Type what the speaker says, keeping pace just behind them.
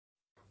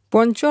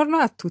Buongiorno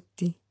a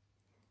tutti.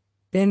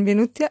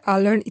 Benvenuti a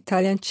Learn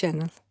Italian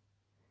channel.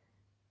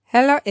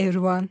 Hello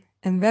everyone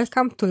and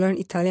welcome to Learn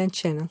Italian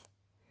channel.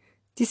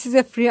 This is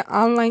a free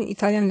online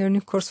Italian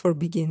learning course for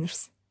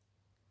beginners.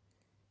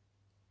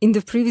 In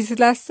the previous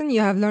lesson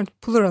you have learned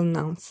plural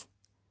nouns.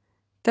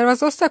 There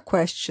was also a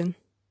question.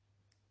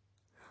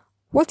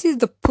 What is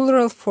the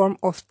plural form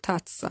of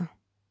tazza?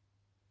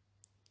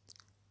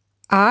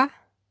 A.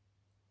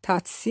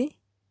 Tazzi.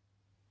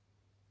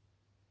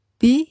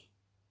 B.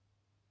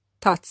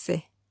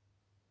 Tazze.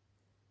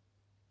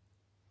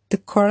 The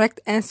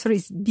correct answer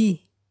is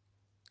B.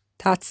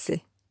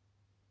 Tazze.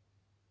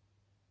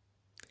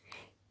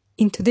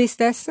 In today's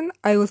lesson,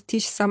 I will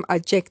teach some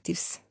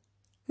adjectives.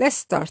 Let's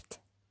start.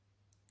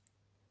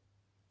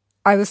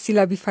 I will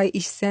syllabify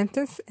each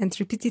sentence and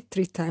repeat it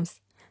 3 times.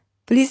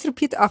 Please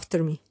repeat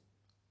after me.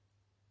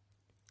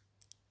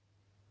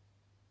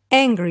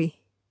 Angry.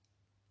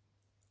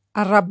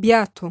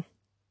 Arrabbiato.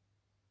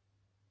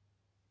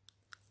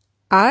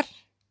 Arrabbiato.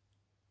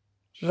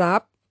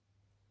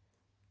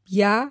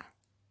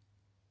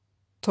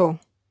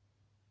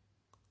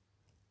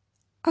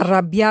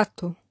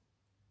 Arrabbiato.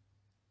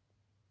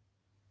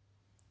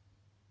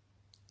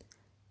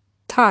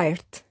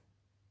 Tired.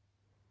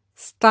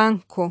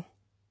 Stanco.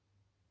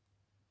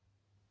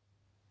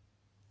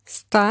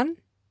 Stanco.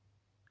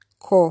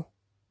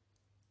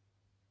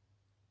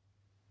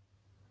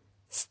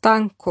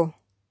 Stanco.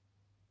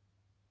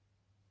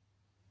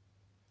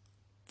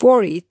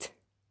 Worried.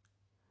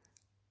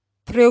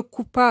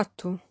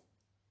 Preoccupato.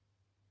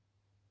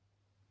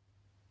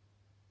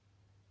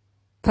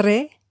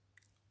 Preoccupato.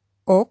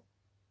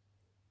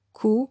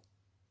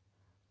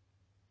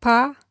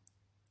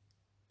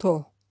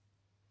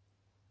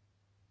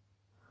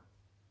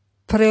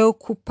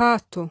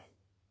 Preoccupato.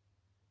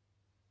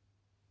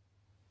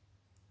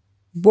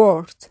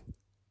 Bored.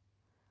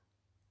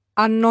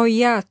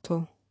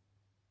 Annoiato.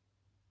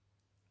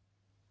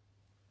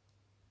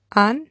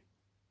 Annoiato.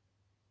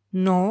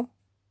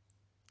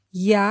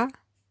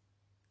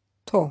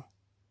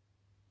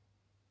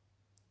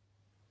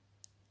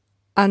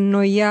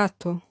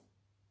 Annoiato.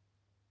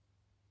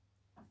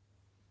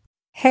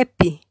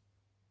 Happy.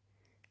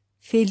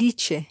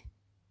 Felice.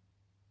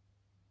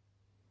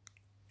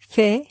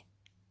 Felice.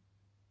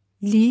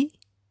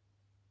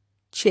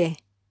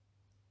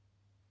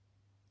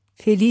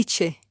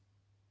 Felice.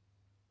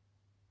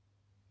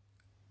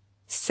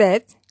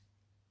 Sad.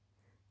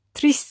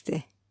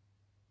 Triste.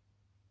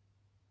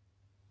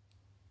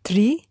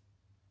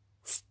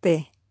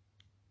 Triste.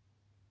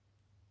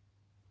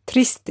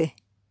 Triste.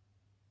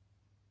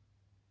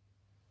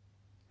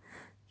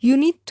 You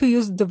need to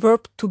use the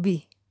verb to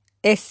be,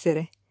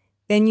 essere,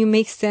 when you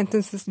make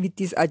sentences with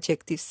these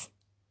adjectives.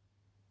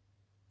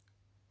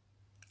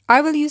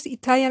 I will use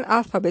Italian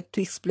alphabet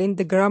to explain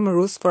the grammar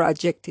rules for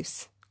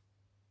adjectives.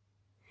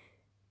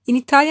 In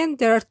Italian,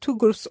 there are 2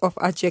 groups of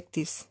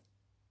adjectives.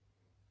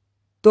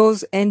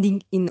 Those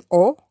ending in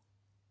O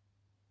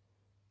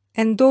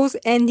and those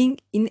ending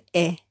in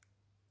E.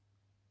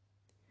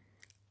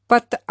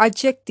 But the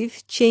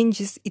adjective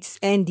changes its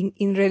ending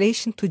in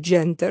relation to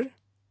gender,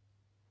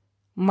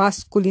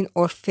 masculine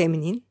or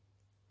feminine,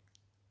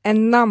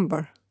 and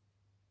number,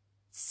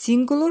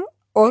 singular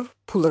or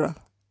plural.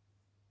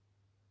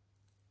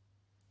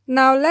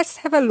 Now let's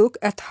have a look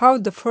at how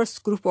the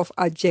first group of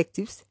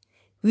adjectives,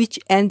 which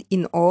end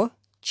in O,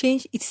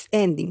 change its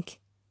ending.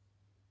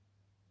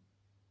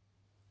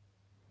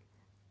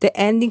 The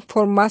ending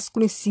for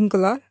masculine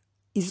singular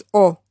is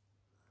O,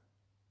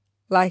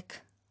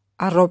 like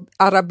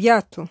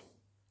arrabbiato,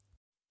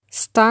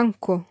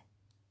 stanco,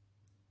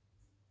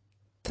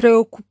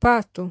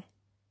 preoccupato,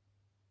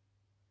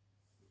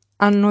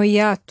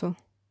 annoiato.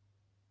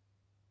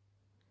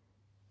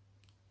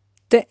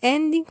 The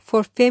ending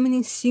for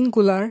feminine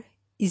singular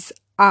is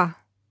A,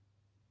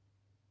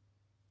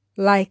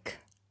 like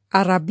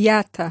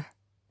arrabbiata,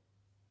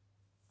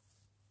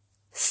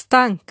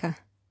 stanca,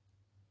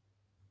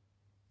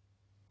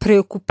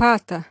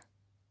 preoccupata,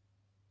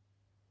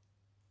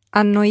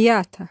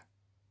 annoiata.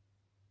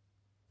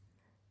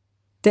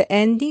 The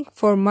ending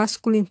for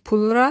masculine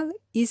plural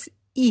is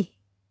I,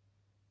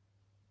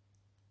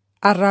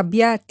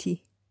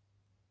 arrabbiati,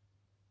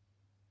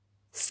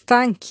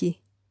 stanchi,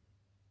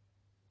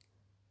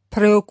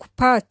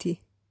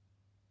 preoccupati,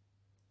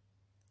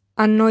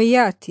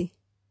 annoiati.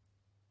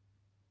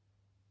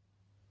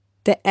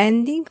 The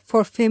ending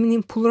for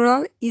feminine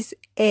plural is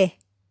E,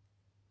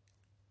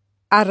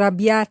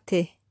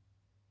 arrabbiate,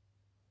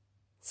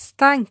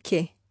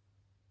 stanche,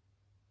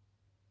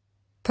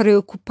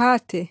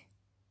 preoccupate,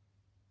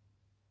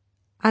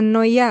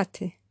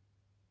 annoiate.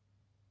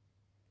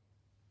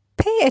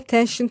 Pay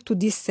attention to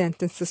these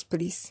sentences,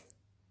 please.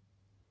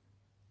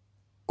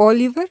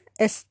 Oliver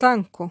è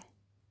stanco.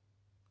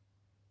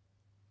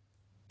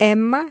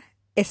 Emma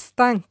è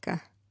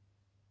stanca.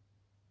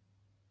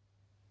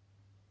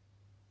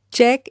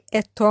 Jack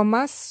e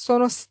Thomas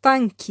sono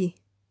stanchi.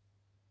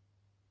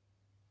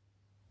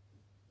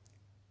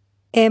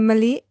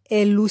 Emily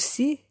e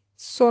Lucy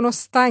sono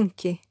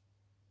stanche.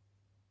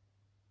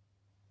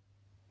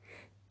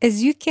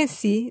 As you can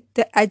see,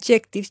 the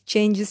adjective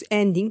changes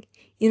ending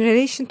in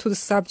relation to the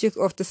subject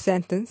of the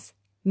sentence,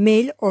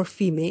 male or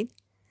female,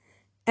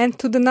 and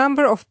to the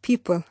number of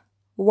people,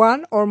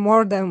 one or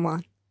more than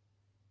one.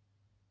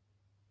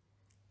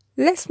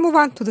 Let's move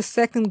on to the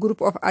second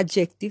group of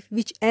adjectives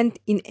which end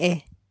in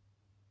 "e".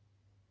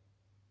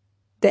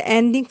 The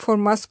ending for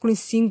masculine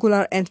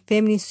singular and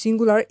feminine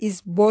singular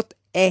is both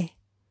 "e",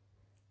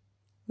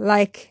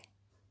 like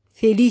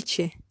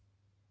felice,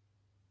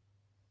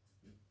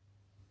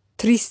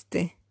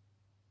 triste.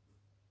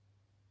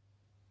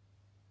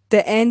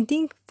 The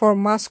ending for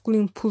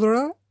masculine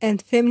plural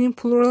and feminine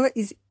plural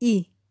is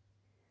 "i",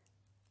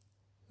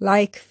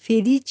 like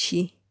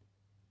felici,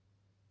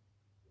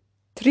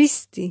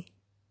 tristi.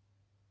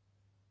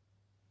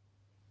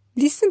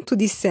 Listen to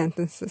these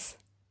sentences.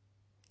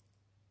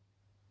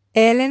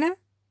 Elena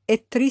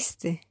è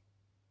triste.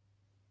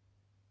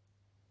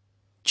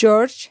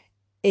 George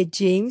e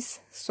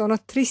James sono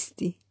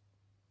tristi.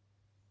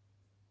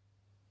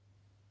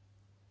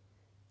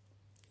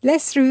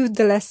 Let's review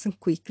the lesson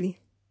quickly.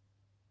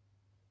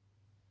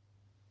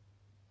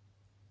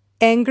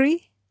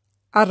 Angry,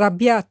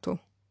 arrabbiato.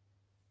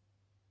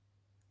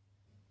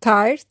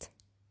 Tired,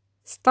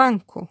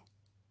 stanco.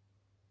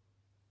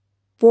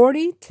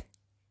 Worried,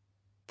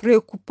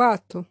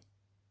 preoccupato.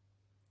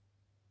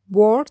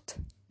 Bored,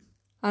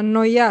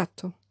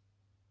 annoiato.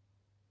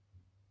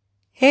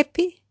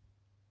 Happy,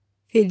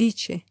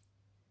 felice.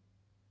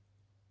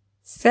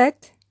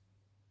 Sad,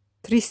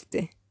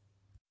 triste.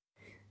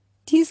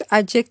 These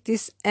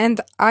adjectives end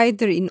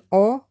either in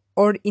 "o"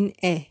 or in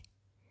 "e".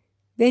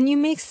 When you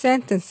make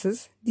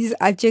sentences, these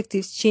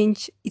adjectives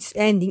change its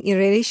ending in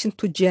relation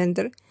to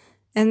gender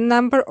and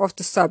number of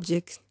the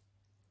subject.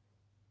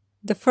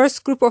 The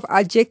first group of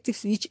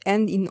adjectives which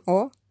end in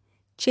 "o"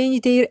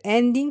 change their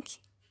ending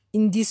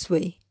in this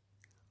way.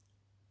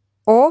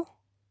 O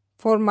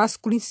for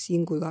masculine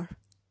singular.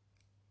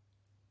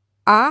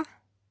 A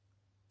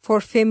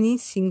for feminine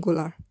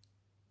singular.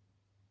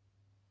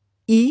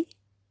 I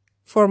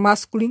for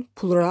masculine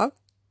plural.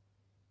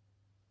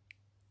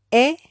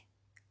 E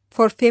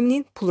for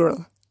feminine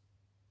plural.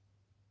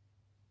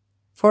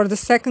 For the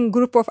second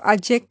group of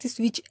adjectives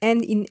which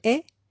end in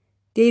 "e",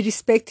 their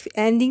respective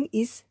ending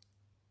is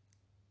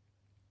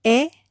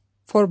E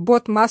for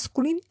both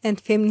masculine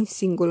and feminine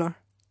singular.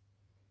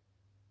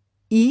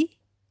 I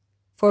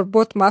for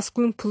both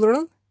masculine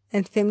plural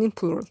and feminine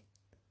plural.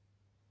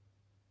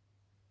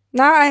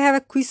 Now I have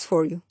a quiz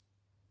for you.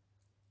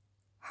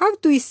 How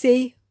do we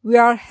say we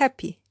are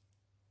happy?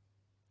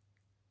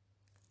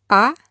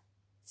 A.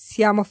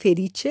 Siamo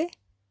felice.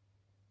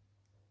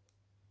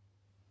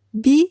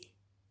 B.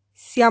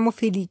 Siamo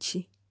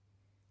felici.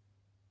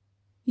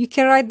 You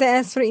can write the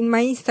answer in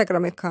my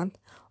Instagram account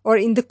or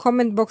in the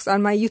comment box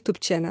on my YouTube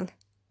channel.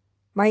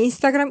 My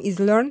Instagram is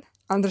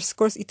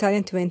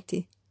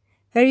learn_Italian20,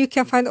 where you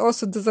can find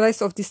also the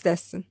slides of this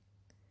lesson.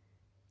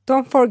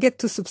 Don't forget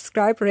to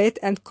subscribe, rate,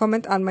 and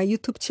comment on my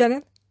YouTube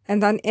channel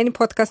and on any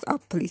podcast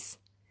app, please.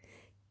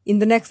 In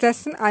the next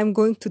lesson, I'm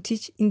going to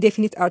teach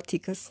indefinite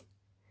articles.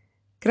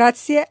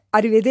 Grazie,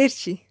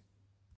 arrivederci.